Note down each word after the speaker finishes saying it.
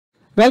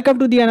Welcome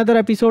to the another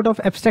episode of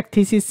Abstract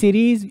Thesis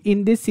series.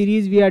 In this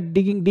series, we are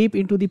digging deep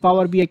into the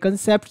Power BI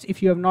concepts.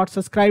 If you have not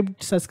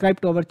subscribed, subscribe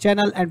to our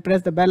channel and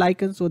press the bell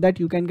icon so that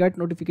you can get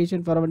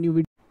notification for our new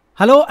video.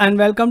 Hello and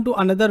welcome to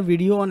another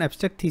video on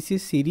Abstract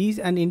Thesis series.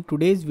 And in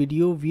today's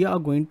video, we are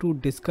going to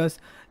discuss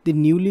the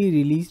newly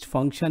released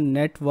function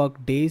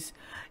Network Days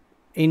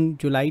in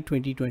July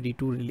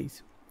 2022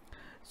 release.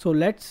 So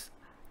let's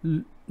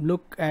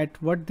look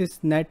at what this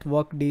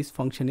network days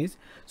function is.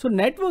 So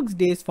networks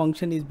days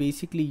function is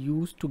basically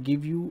used to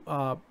give you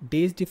a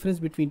days difference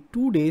between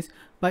 2 days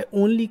by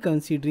only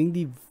considering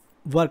the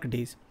work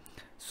days.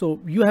 So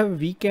you have a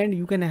weekend,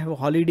 you can have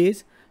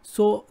holidays,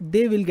 so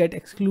they will get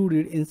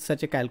excluded in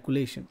such a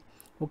calculation.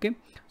 Okay,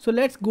 so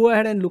let's go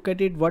ahead and look at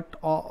it, what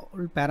all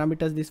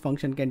parameters this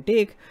function can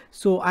take.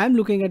 So I'm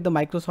looking at the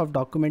Microsoft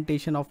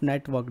documentation of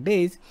network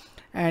days,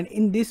 and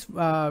in this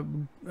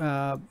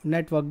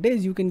network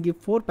days you can give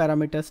 4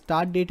 parameters: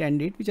 start date, end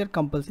date, which are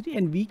compulsory,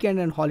 and weekend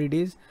and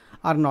holidays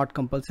are not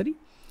compulsory.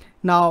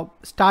 Now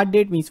start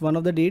date means one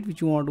of the date which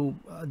you want to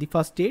the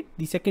first date,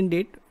 the second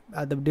date,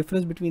 the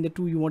difference between the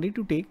two you wanted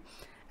to take,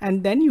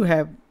 and then you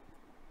have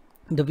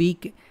the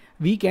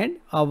weekend.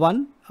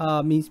 One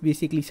means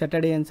basically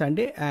Saturday and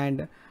Sunday,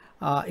 and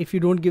if you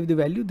don't give the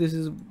value, this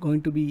is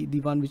going to be the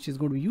one which is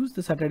going to use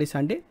the Saturday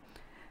Sunday.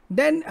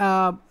 Then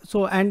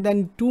and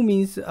then 2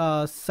 means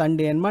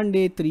Sunday and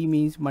Monday, 3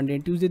 means Monday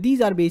and Tuesday.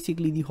 These are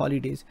basically the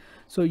holidays.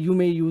 So you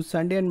may use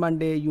Sunday and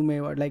Monday, you may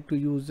like to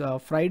use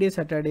Friday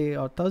Saturday,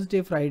 or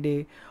Thursday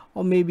Friday,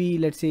 or maybe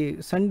let's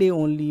say Sunday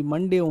only,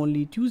 Monday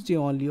only, Tuesday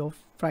only, or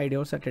Friday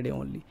or Saturday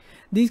only.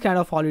 These kind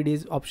of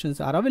holidays options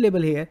are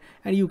available here,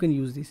 and you can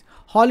use this.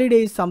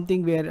 Holiday is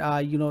something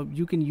where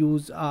you can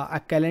use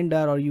a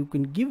calendar, or you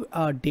can give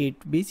a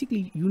date.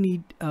 Basically you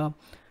need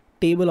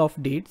table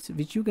of dates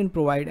which you can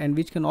provide and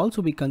which can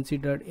also be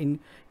considered in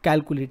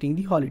calculating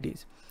the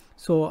holidays.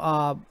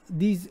 So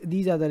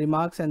these are the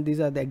remarks and these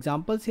are the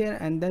examples here,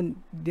 and then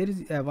there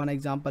is one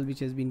example which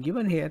has been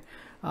given here.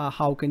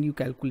 How can you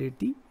calculate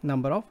the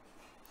number of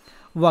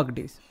work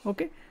days?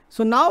 Okay,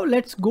 so now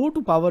let's go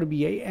to Power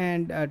BI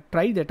and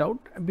try that out.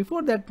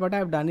 Before that, what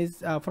I've done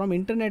is from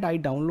internet I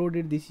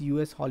downloaded this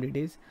US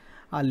holidays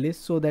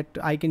list so that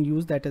I can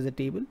use that as a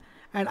table.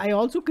 And I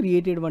also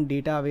created one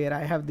data where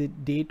I have the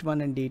date 1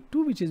 and date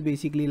 2, which is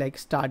basically like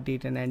start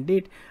date and end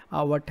date,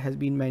 what has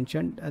been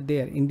mentioned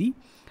there in the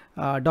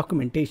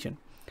documentation.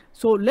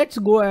 So let's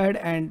go ahead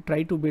and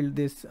try to build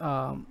this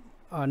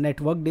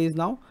network days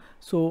now.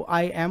 So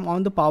I am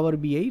on the Power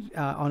BI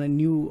on a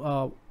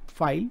new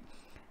file,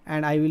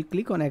 and I will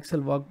click on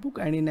Excel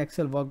workbook, and in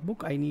Excel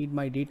workbook I need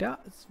my data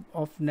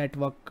of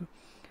network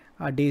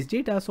days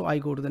data. So I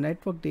go to the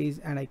network days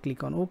and I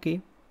click on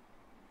OK.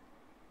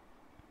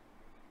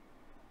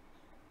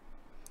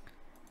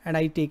 And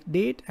I take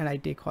date and I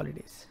take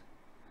holidays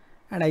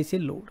and I say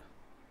load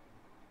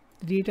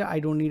data. I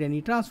don't need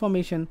any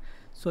transformation,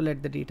 so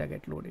let the data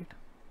get loaded.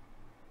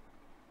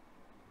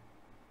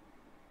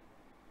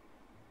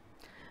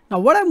 Now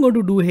what I'm going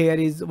to do here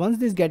is, once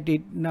this get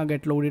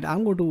loaded,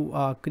 I'm going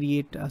to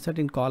create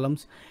certain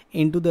columns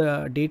into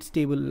the dates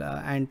table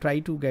and try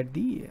to get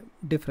the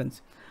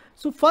difference.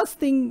 So first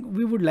thing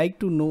we would like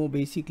to know,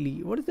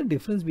 basically, what is the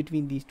difference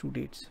between these two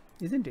dates,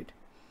 isn't it?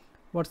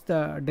 What's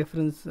the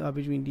difference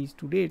between these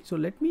two dates? So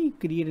let me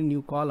create a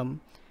new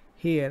column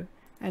here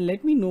and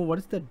let me know what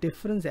is the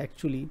difference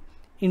actually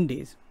in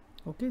days.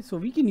 Okay, so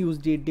we can use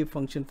date diff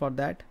function for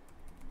that,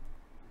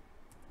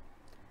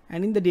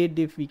 and in the date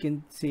diff we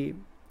can say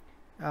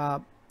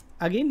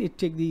again it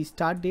take the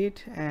start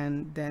date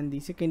and then the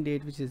second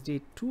date, which is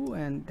date 2,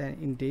 and then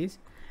in days,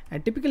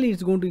 and typically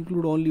it's going to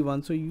include only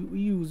one, so you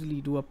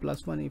usually do a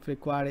 +1 if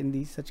required in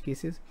these such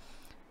cases.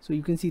 So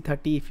you can see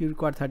 30, if you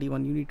require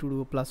 31, you need to do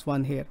a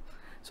 +1 here.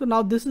 So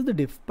now this is the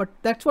diff, but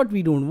that's what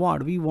we don't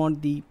want. We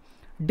want the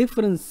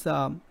difference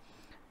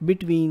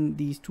between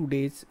these 2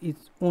 days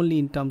is only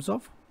in terms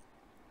of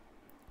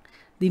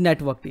the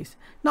network days.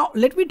 Now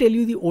let me tell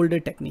you the older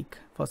technique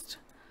first.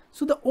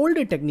 So the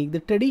older technique,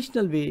 the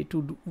traditional way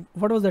to do,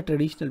 what was the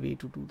traditional way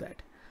to do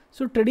that?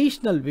 So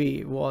traditional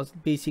way was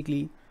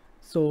basically,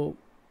 so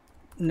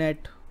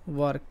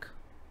network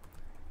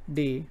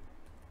day,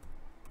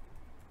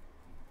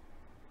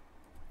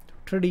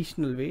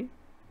 traditional way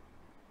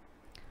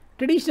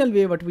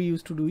what we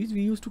used to do is,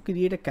 we used to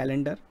create a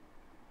calendar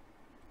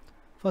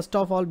first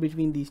of all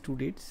between these two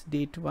dates,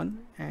 date 1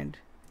 and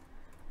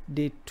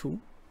date 2,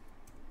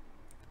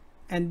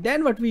 and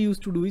then what we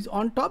used to do is,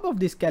 on top of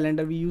this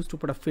calendar we used to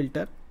put a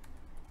filter.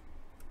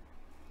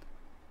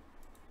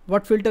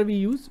 What filter we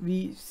use?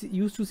 We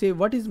used to say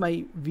what is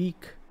my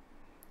week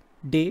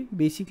day,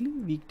 basically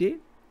weekday,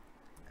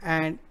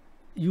 and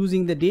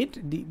using the date,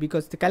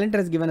 because the calendar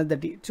has given us the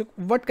date. So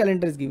what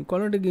calendar is giving?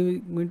 Calendar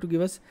going to give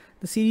us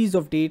the series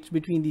of dates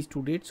between these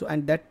two dates. So,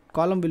 and that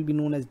column will be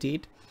known as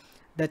date.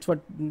 That's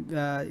what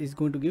is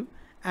going to give.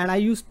 And I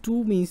use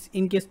 2 means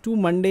in case 2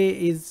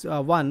 Monday is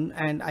 1,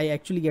 and I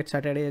actually get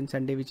Saturday and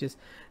Sunday, which is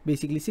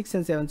basically 6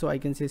 and 7. So I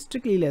can say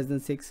strictly less than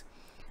 6.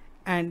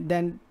 and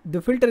then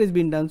the filter has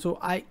been done. So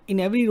in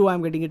every row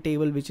I'm getting a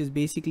table which is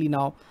basically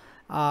now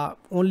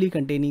only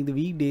containing the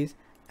weekdays,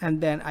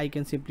 and then I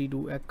can simply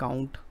do a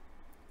count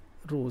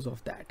rows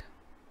of that.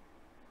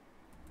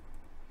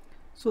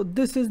 So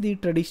this is the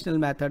traditional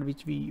method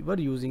which we were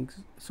using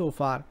so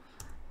far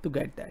to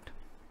get that.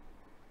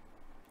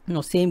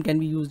 Now same can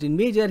be used in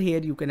major. Here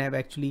you can have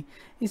actually,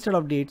 instead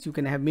of dates, you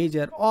can have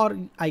major, or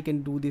I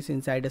can do this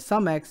inside a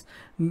sum x,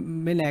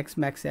 min x,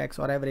 max x,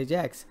 or average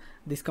x,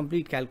 this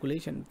complete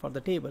calculation for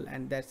the table,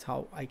 and that's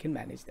how I can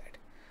manage that.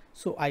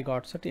 So I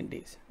got certain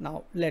days.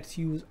 Now let's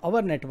use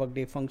our network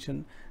day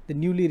function, the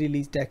newly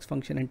released DAX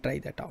function, and try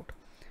that out.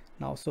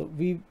 Now so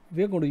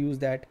we're going to use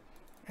that,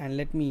 and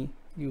let me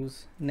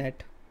use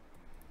network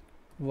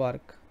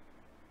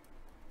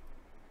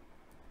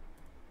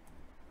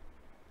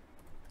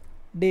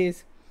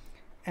days,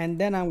 and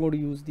then I'm going to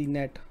use the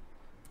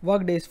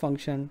network days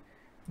function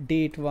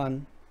date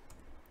 1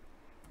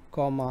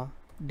 comma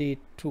date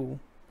 2.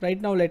 Right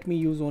now let me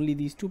use only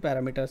these two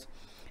parameters,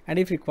 and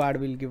if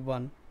required we'll give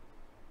 1.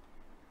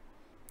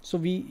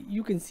 So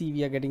you can see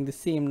we are getting the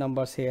same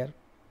numbers here,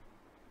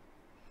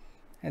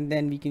 and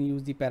then we can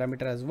use the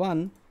parameter as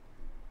 1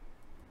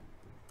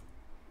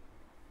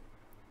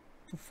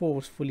 to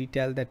forcefully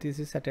tell that this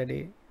is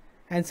Saturday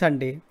and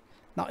Sunday.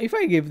 Now if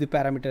I give the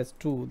parameters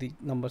 2, the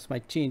numbers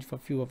might change for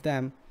few of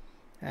them,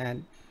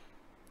 and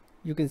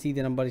you can see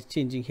the number is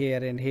changing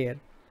here and here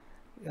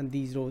and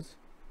these rows.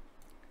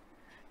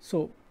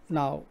 So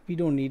now we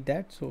don't need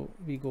that, so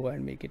we go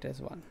and make it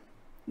as 1.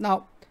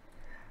 Now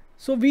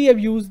so we have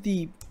used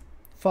the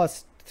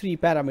first 3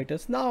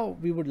 parameters. Now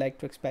we would like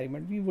to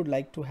experiment. We would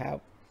like to have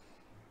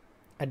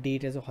a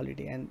date as a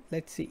holiday, and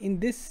let's see,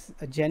 in this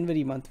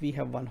January month we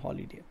have one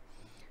holiday.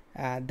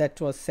 That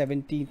was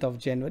 17th of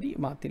January,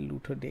 Martin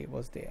Luther Day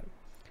was there.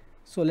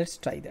 So let's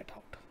try that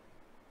out.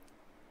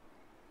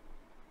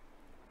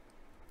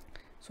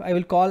 So I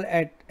will call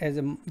it as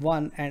a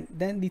 1, and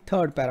then the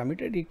third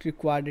parameter, it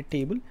required a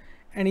table,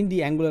 and in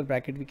the angular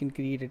bracket we can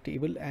create a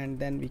table, and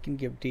then we can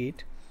give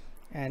date,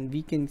 and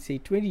we can say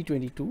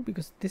 2022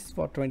 because this is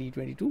for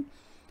 2022,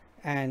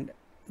 and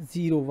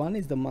 01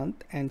 is the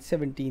month, and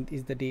 17th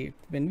is the date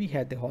when we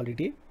had the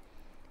holiday,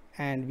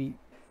 and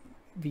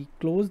we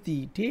close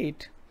the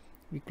date,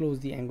 we close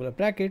the angular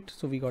bracket,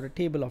 so we got a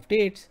table of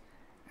dates,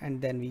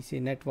 and then we say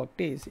network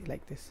days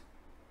like this.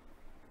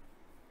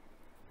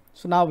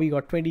 So now we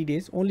got 20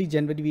 days. Only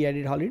January we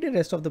added holiday,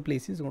 rest of the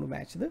places are going to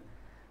match the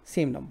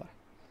same number.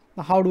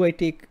 Now how do I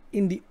take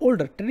in the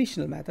older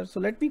traditional method? So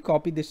let me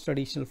copy this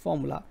traditional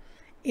formula.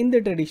 In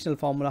the traditional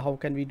formula, how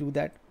can we do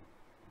that?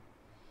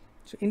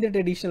 So in the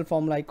traditional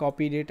formula I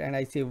copied it and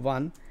I say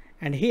 1,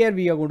 and here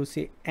we are going to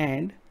say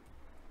and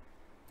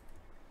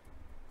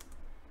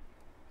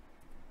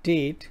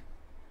date.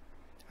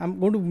 I'm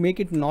going to make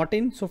it not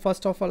in. So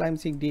first of all I'm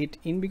saying date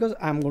in because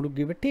I'm going to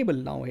give a table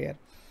now here,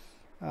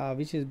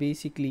 which is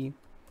basically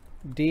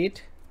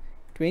date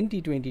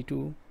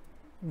 2022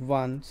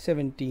 1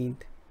 17th,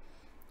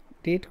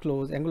 date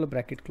close, angular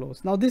bracket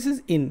close. Now this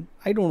is in.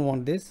 I don't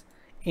want this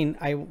in.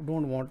 I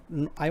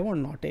want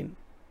not in.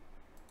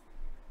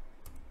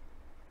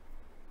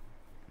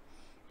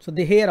 So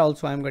here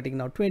also I'm getting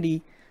now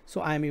 20.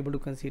 So I am able to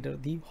consider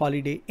the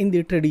holiday in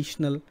the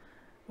traditional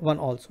one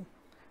also.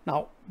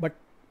 Now, but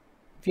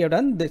we have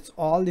done this,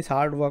 all this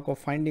hard work of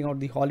finding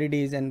out the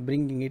holidays and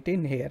bringing it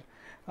in here.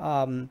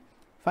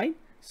 Fine.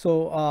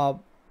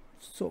 So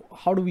so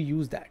how do we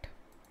use that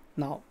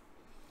now?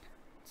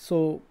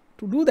 So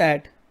to do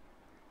that,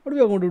 what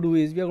we are going to do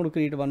is we are going to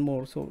create one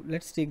more. So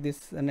let's take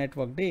this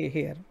network day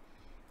here,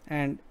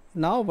 and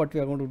now what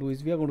we are going to do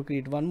is we are going to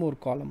create one more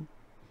column.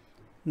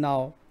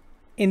 Now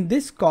in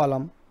this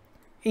column,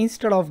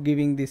 instead of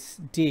giving this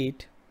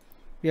date,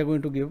 we are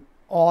going to give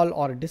all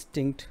or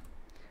distinct,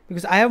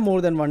 because I have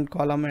more than one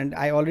column and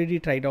I already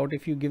tried out.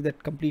 If you give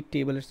that complete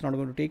table, it's not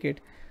going to take it.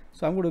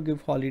 So I'm going to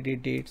give holiday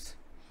dates.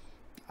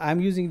 I'm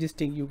using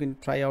distinct. You can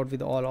try out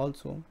with all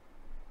also.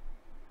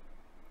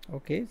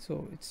 Okay,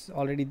 so it's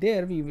already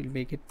there. We will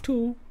make it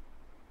 2.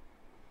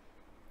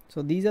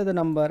 So these are the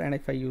number, and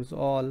if I use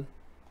all,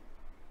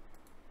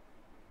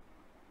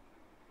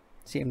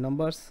 same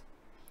numbers.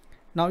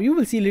 Now you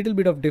will see a little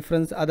bit of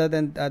difference other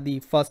than the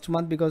first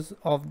month, because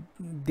of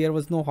there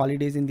was no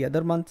holidays in the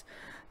other months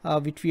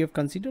which we have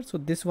considered. So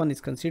this one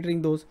is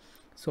considering those.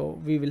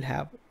 So we will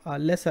have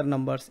lesser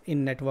numbers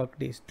in network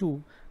days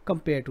 2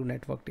 compared to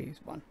network days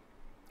 1.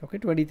 Okay,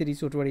 23,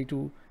 so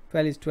 22,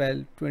 12 is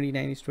 12,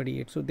 29 is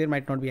 28. So there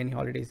might not be any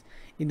holidays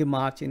in the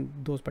March in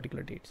those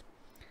particular dates.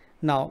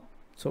 Now,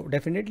 so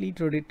definitely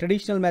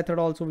traditional method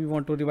also we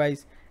want to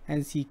revise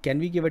and see, can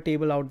we give a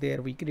table out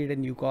there? We create a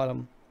new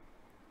column,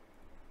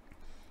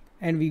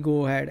 and we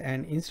go ahead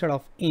and instead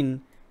of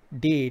in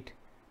date,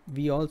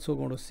 we also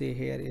going to say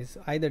here is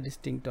either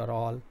distinct or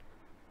all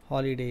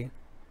holiday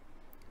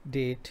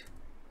date.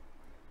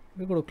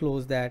 We're going to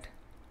close that,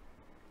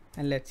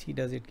 and let's see,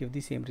 does it give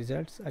the same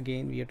results?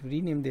 Again, we have to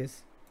rename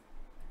this.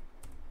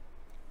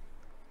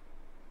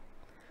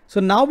 So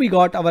now we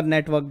got our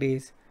network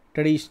days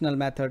traditional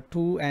method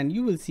too, and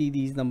you will see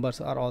these numbers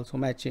are also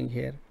matching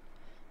here.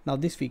 Now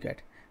this we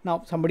get.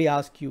 Now somebody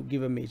asks you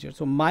give a measure.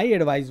 So my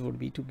advice would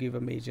be to give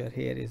a measure.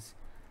 Here is,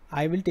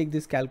 I will take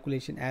this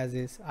calculation as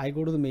is. I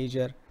go to the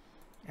measure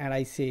and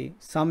I say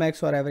sum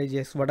x or average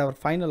x, whatever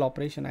final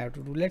operation I have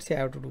to do. Let's say I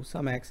have to do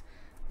sum x,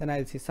 then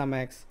I'll say sum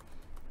x,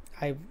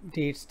 I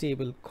dates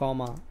table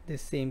comma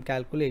this same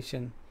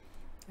calculation,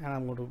 and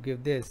I'm going to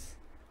give this.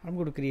 I'm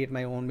going to create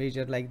my own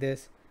measure like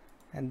this,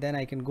 and then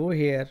I can go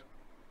here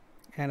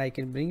and I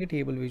can bring a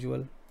table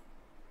visual.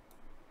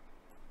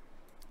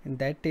 In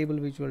that table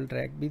visual,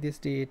 drag me this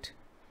date,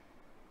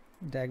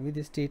 drag me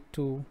this date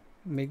to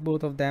make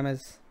both of them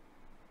as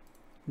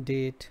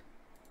date,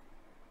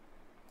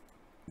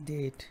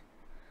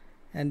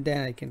 and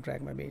then I can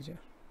drag my measure.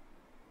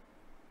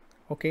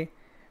 Okay,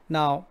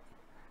 now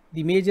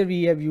the measure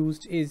we have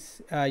used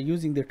is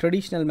using the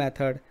traditional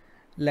method.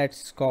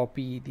 Let's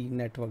copy the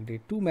network day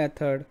 2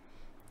 method.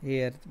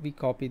 Here we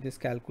copy this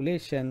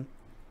calculation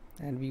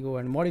and we go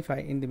and modify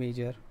in the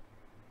measure,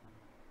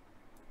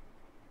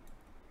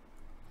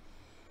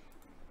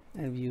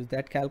 and we use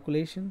that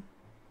calculation,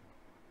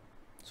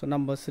 so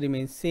numbers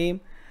remain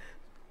same.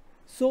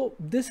 So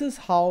this is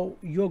how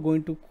you're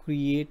going to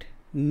create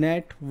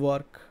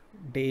network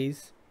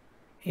days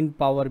in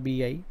Power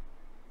BI.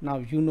 Now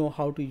you know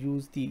how to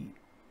use the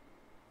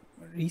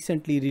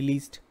recently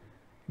released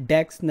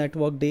DAX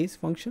network days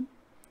function,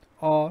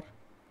 or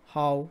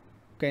how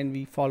can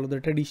we follow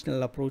the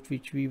traditional approach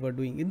which we were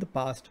doing in the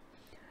past.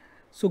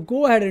 So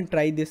go ahead and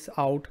try this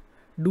out.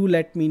 Do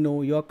let me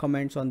know your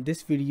comments on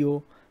this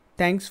video.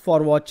 Thanks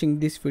for watching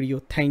this video.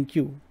 Thank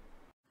you.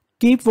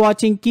 Keep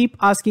watching, keep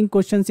asking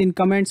questions in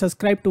comments,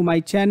 subscribe to my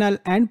channel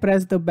and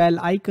press the bell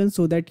icon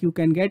so that you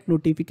can get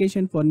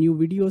notification for new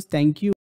videos. Thank you.